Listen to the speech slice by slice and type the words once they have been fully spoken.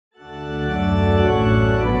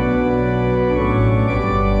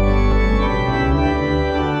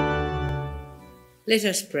Let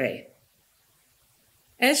us pray.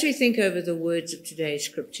 As we think over the words of today's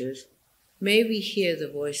scriptures, may we hear the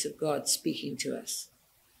voice of God speaking to us.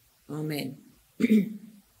 Amen.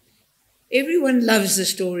 Everyone loves the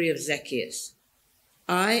story of Zacchaeus.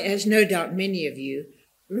 I, as no doubt many of you,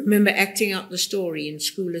 remember acting out the story in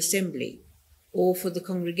school assembly or for the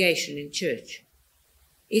congregation in church.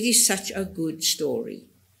 It is such a good story.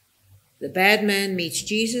 The bad man meets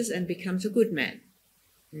Jesus and becomes a good man.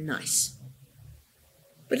 Nice.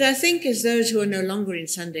 But I think as those who are no longer in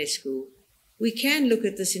Sunday school, we can look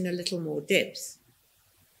at this in a little more depth.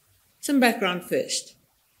 Some background first.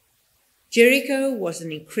 Jericho was an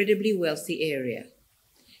incredibly wealthy area.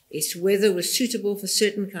 Its weather was suitable for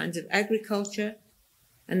certain kinds of agriculture,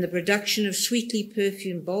 and the production of sweetly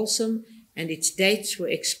perfumed balsam and its dates were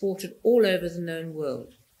exported all over the known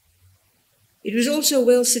world. It was also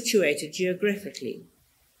well situated geographically,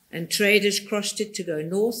 and traders crossed it to go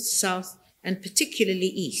north, south, and particularly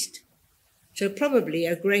east. So probably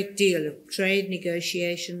a great deal of trade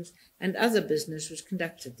negotiations and other business was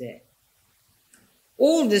conducted there.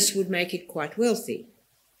 All this would make it quite wealthy,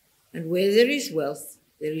 and where there is wealth,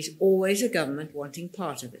 there is always a government wanting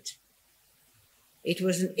part of it. It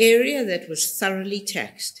was an area that was thoroughly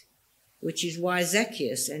taxed, which is why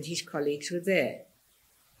Zacchaeus and his colleagues were there.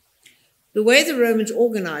 The way the Romans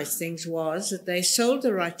organized things was that they sold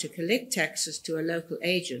the right to collect taxes to a local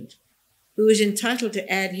agent who was entitled to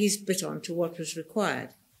add his bit on to what was required.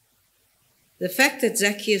 The fact that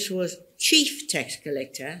Zacchaeus was chief tax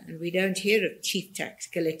collector, and we don't hear of chief tax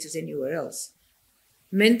collectors anywhere else,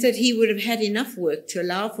 meant that he would have had enough work to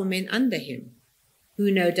allow for men under him,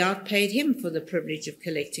 who no doubt paid him for the privilege of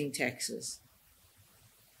collecting taxes.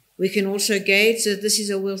 We can also gauge that this is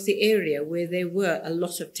a wealthy area where there were a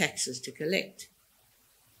lot of taxes to collect.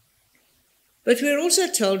 But we're also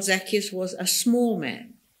told Zacchaeus was a small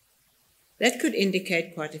man. That could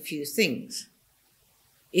indicate quite a few things.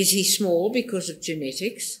 Is he small because of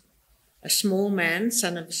genetics? A small man,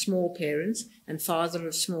 son of small parents and father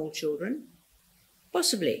of small children?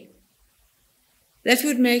 Possibly. That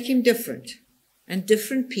would make him different, and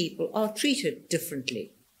different people are treated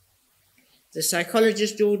differently. The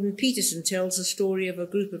psychologist Jordan Peterson tells the story of a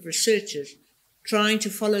group of researchers trying to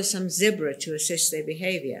follow some zebra to assess their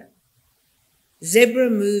behavior. Zebra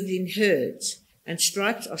moved in herds, and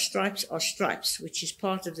stripes are stripes, which is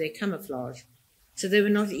part of their camouflage, so they were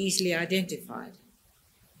not easily identified.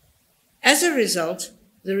 As a result,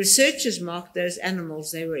 the researchers marked those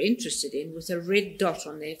animals they were interested in with a red dot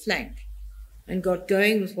on their flank and got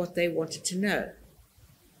going with what they wanted to know.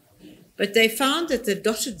 But they found that the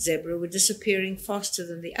dotted zebra were disappearing faster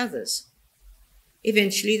than the others.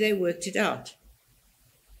 Eventually, they worked it out.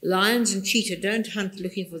 Lions and cheetah don't hunt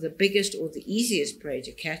looking for the biggest or the easiest prey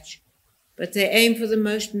to catch, but they aim for the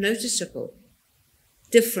most noticeable.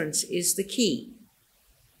 Difference is the key.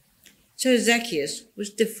 So Zacchaeus was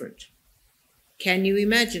different. Can you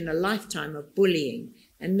imagine a lifetime of bullying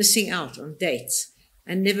and missing out on dates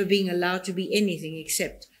and never being allowed to be anything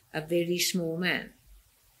except a very small man?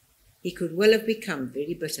 He could well have become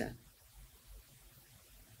very bitter.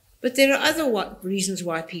 But there are other reasons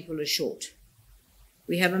why people are short.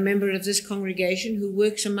 We have a member of this congregation who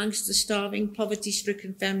works amongst the starving,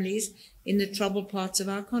 poverty-stricken families in the troubled parts of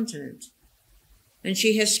our continent. And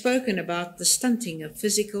she has spoken about the stunting of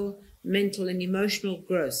physical, mental, and emotional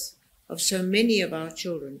growth of so many of our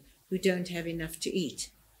children who don't have enough to eat.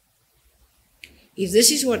 If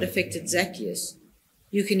this is what affected Zacchaeus,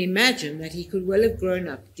 you can imagine that he could well have grown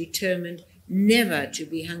up determined never to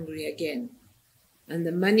be hungry again, and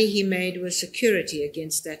the money he made was security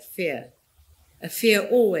against that fear, a fear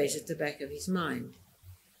always at the back of his mind.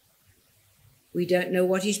 We don't know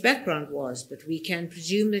what his background was, but we can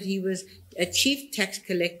presume that he was a chief tax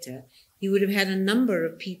collector. He would have had a number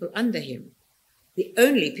of people under him, the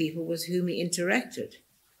only people with whom he interacted.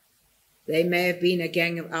 They may have been a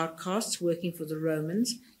gang of outcasts working for the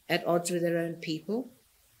Romans, at odds with their own people,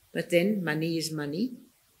 but then money is money.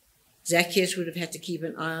 Zacchaeus would have had to keep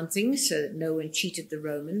an eye on things so that no one cheated the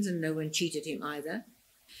Romans and no one cheated him either.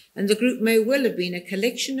 And the group may well have been a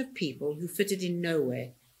collection of people who fitted in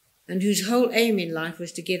nowhere and whose whole aim in life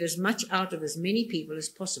was to get as much out of as many people as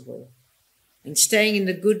possible. And staying in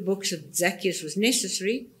the good books of Zacchaeus was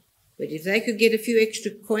necessary, but if they could get a few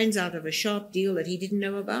extra coins out of a sharp deal that he didn't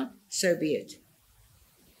know about, so be it.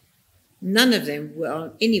 None of them were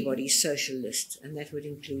on anybody's social list, and that would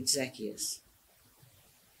include Zacchaeus.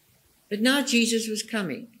 But now Jesus was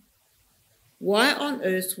coming. Why on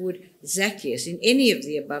earth would Zacchaeus, in any of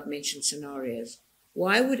the above-mentioned scenarios,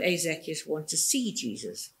 why would a Zacchaeus want to see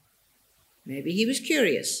Jesus? Maybe he was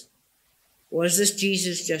curious. Was this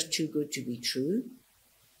Jesus just too good to be true?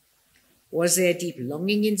 Was there a deep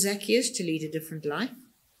longing in Zacchaeus to lead a different life?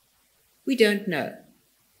 We don't know.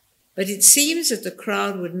 But it seems that the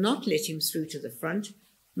crowd would not let him through to the front,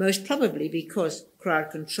 most probably because crowd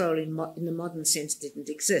control in the modern sense didn't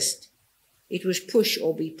exist. It was push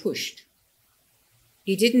or be pushed.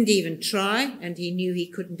 He didn't even try, and he knew he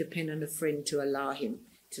couldn't depend on a friend to allow him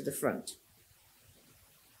to the front.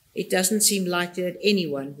 It doesn't seem likely that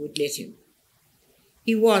anyone would let him.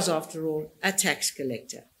 He was, after all, a tax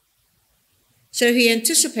collector. So he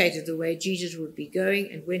anticipated the way Jesus would be going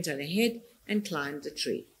and went on ahead and climbed the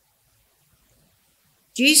tree.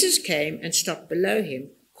 Jesus came and stopped below him,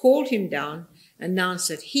 called him down, announced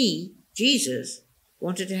that he, Jesus,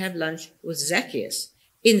 wanted to have lunch with Zacchaeus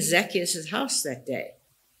in Zacchaeus' house that day.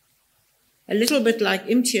 A little bit like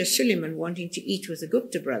Imtiaz Suleiman wanting to eat with the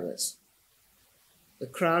Gupta brothers. The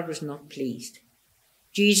crowd was not pleased.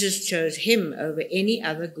 Jesus chose him over any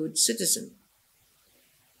other good citizen.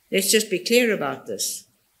 Let's just be clear about this.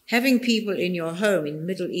 Having people in your home in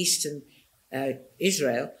Middle Eastern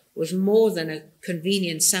Israel was more than a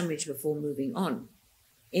convenient sandwich before moving on.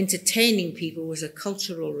 Entertaining people was a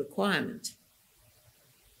cultural requirement.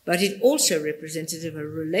 But it also represented a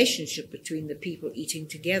relationship between the people eating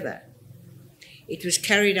together. It was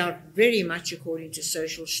carried out very much according to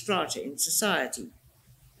social strata in society.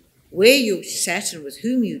 Where you sat and with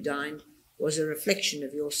whom you dined was a reflection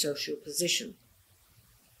of your social position.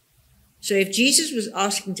 So if Jesus was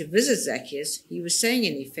asking to visit Zacchaeus, he was saying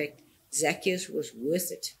in effect, Zacchaeus was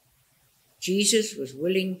worth it. Jesus was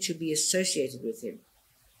willing to be associated with him.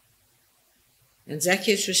 And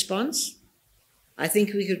Zacchaeus' response? I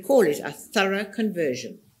think we could call it a thorough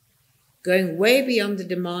conversion, going way beyond the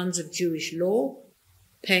demands of Jewish law,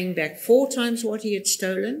 paying back 4 times what he had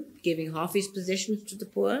stolen, giving half his possessions to the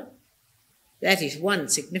poor. That is one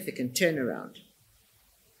significant turnaround.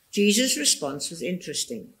 Jesus' response was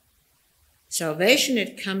interesting. Salvation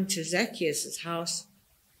had come to Zacchaeus' house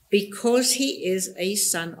because he is a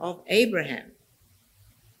son of Abraham.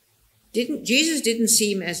 Jesus didn't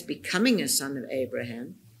see him as becoming a son of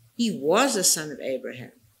Abraham. He was a son of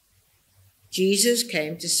Abraham. Jesus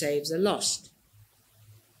came to save the lost.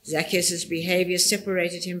 Zacchaeus' behavior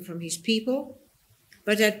separated him from his people,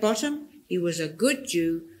 but at bottom, he was a good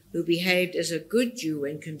Jew who behaved as a good Jew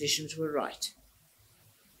when conditions were right.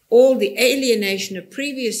 All the alienation of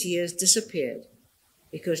previous years disappeared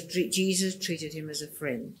because Jesus treated him as a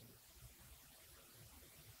friend.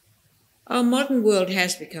 Our modern world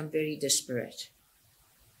has become very disparate.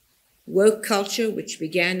 Woke culture, which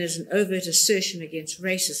began as an overt assertion against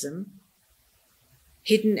racism,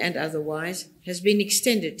 hidden and otherwise, has been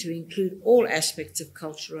extended to include all aspects of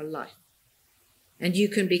cultural life. And you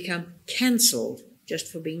can become cancelled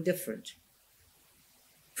just for being different.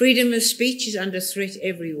 Freedom of speech is under threat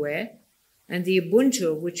everywhere, and the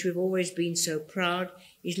Ubuntu of which we've always been so proud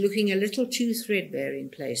is looking a little too threadbare in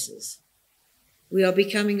places. We are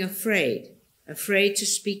becoming afraid to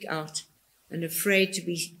speak out, and afraid to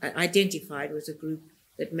be identified with a group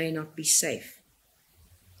that may not be safe.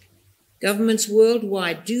 Governments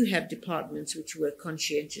worldwide do have departments which work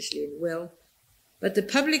conscientiously and well, but the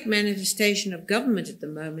public manifestation of government at the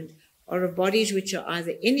moment are of bodies which are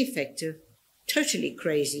either ineffective, totally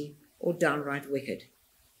crazy, or downright wicked.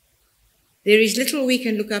 There is little we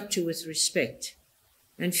can look up to with respect,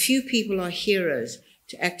 and few people are heroes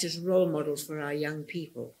to act as role models for our young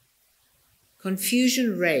people.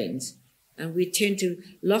 Confusion reigns, and we tend to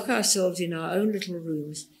lock ourselves in our own little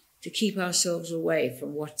rooms to keep ourselves away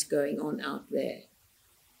from what's going on out there.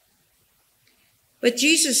 But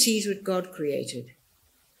Jesus sees what God created.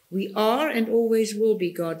 We are and always will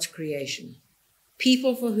be God's creation,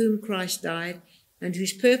 people for whom Christ died and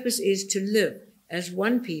whose purpose is to live as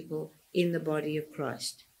one people in the body of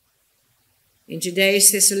Christ. In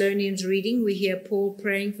today's Thessalonians reading, we hear Paul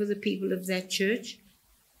praying for the people of that church,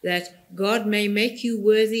 that God may make you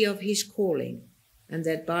worthy of his calling, and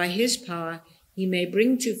that by his power he may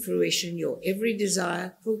bring to fruition your every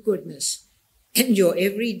desire for goodness and your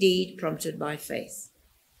every deed prompted by faith.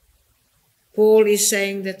 Paul is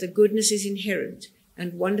saying that the goodness is inherent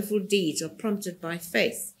and wonderful deeds are prompted by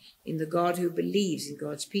faith in the God who believes in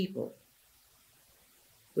God's people.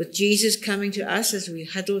 With Jesus coming to us as we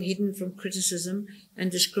huddle hidden from criticism and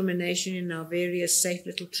discrimination in our various safe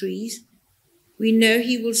little trees, we know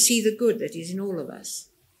he will see the good that is in all of us.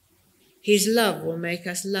 His love will make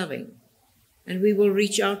us loving, and we will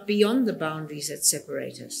reach out beyond the boundaries that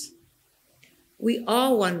separate us. We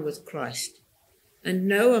are one with Christ, and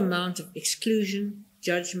no amount of exclusion,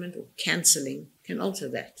 judgment, or cancelling can alter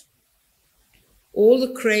that. All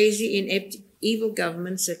the crazy, inept, evil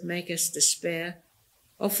governments that make us despair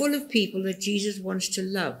are full of people that Jesus wants to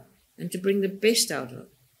love and to bring the best out of.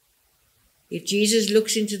 If Jesus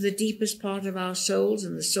looks into the deepest part of our souls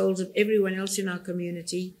and the souls of everyone else in our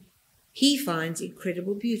community, he finds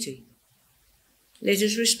incredible beauty. Let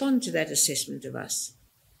us respond to that assessment of us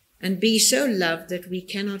and be so loved that we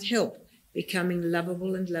cannot help becoming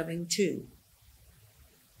lovable and loving too.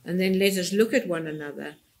 And then let us look at one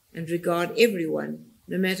another and regard everyone,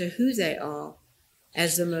 no matter who they are,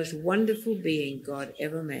 as the most wonderful being God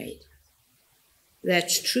ever made.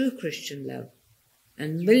 That's true Christian love,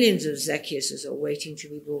 and millions of Zacchaeuses are waiting to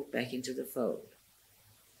be brought back into the fold.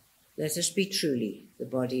 Let us be truly the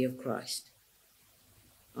body of Christ.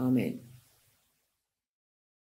 Amen.